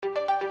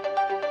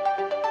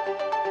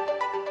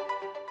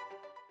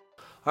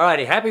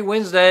Alrighty, happy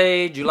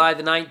Wednesday, July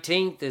the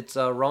 19th. It's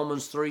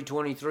Romans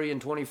 3:23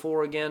 and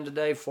 24 again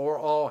today. For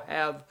all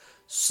have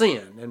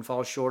sinned and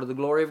fall short of the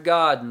glory of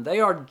God, and they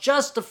are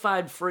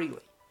justified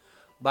freely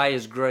by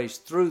His grace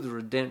through the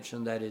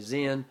redemption that is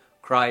in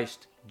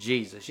Christ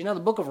Jesus. You know, the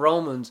book of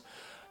Romans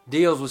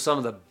deals with some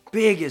of the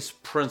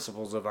biggest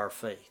principles of our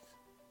faith.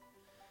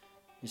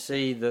 You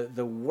see,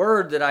 the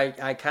word that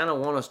I kind of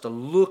want us to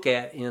look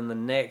at in the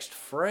next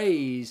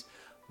phrase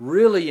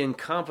really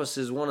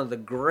encompasses one of the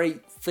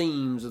great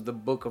themes of the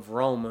book of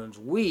Romans.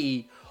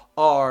 We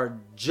are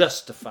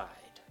justified.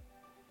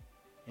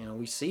 You know,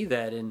 we see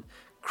that in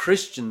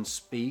Christian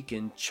speak,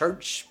 in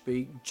church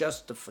speak,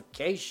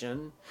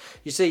 justification.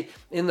 You see,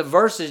 in the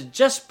verses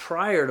just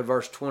prior to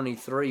verse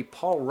 23,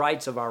 Paul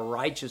writes of our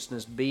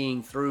righteousness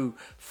being through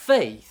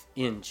faith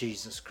in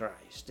Jesus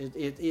Christ.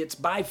 It's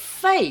by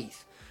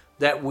faith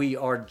that we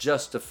are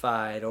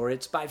justified, or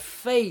it's by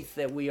faith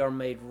that we are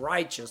made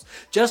righteous.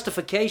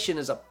 Justification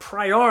is a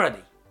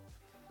priority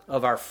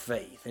of our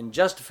faith, and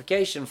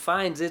justification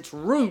finds its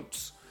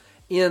roots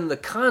in the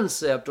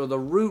concept or the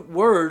root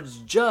words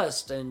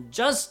just and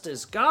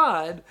justice.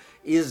 God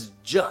is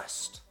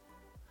just.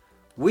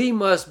 We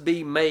must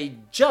be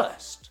made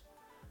just.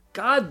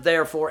 God,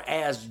 therefore,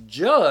 as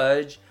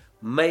judge,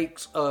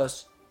 makes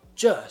us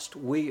just.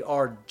 We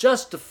are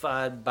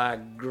justified by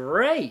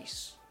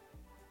grace.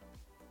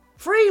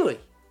 Freely.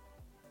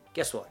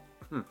 Guess what?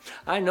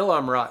 I know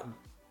I'm rotten.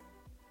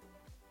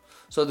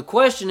 So the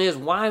question is,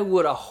 why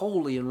would a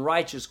holy and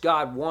righteous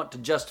God want to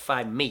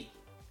justify me?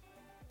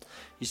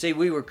 You see,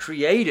 we were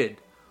created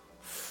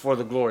for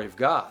the glory of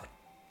God.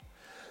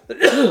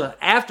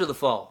 After the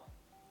fall,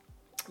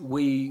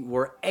 we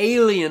were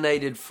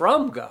alienated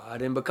from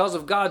God, and because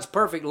of God's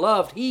perfect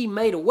love, He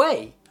made a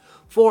way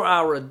for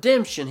our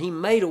redemption. He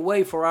made a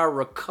way for our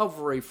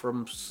recovery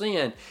from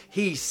sin.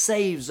 He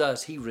saves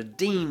us. He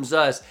redeems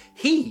us.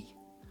 He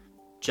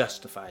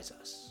justifies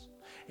us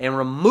and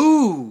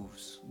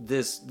removes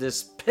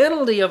this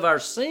penalty of our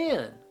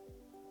sin.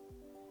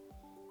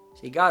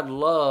 See, God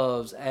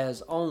loves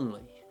as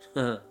only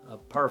a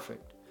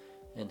perfect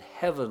and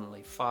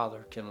heavenly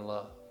Father can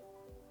love.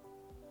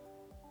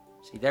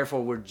 See,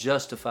 therefore we're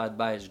justified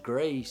by His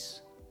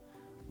grace,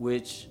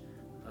 which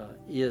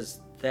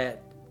is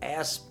that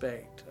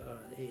aspect.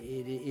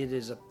 It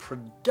is a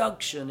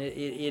production.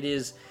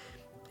 It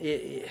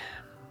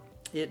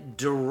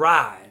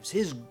derives,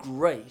 His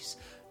grace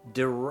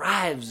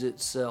derives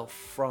itself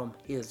from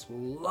His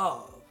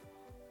love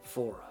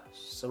for us.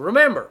 So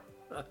remember,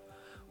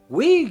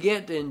 we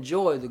get to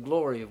enjoy the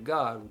glory of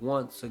God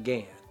once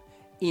again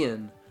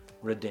in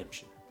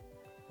redemption.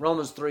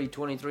 Romans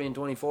 3:23 and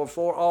 24,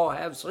 for all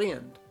have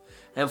sinned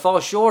and fall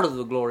short of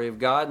the glory of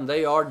God, and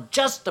they are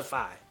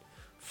justified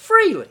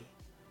freely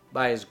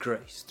by His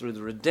grace through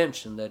the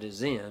redemption that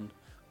is in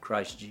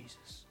Christ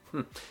Jesus.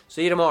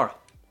 See you tomorrow.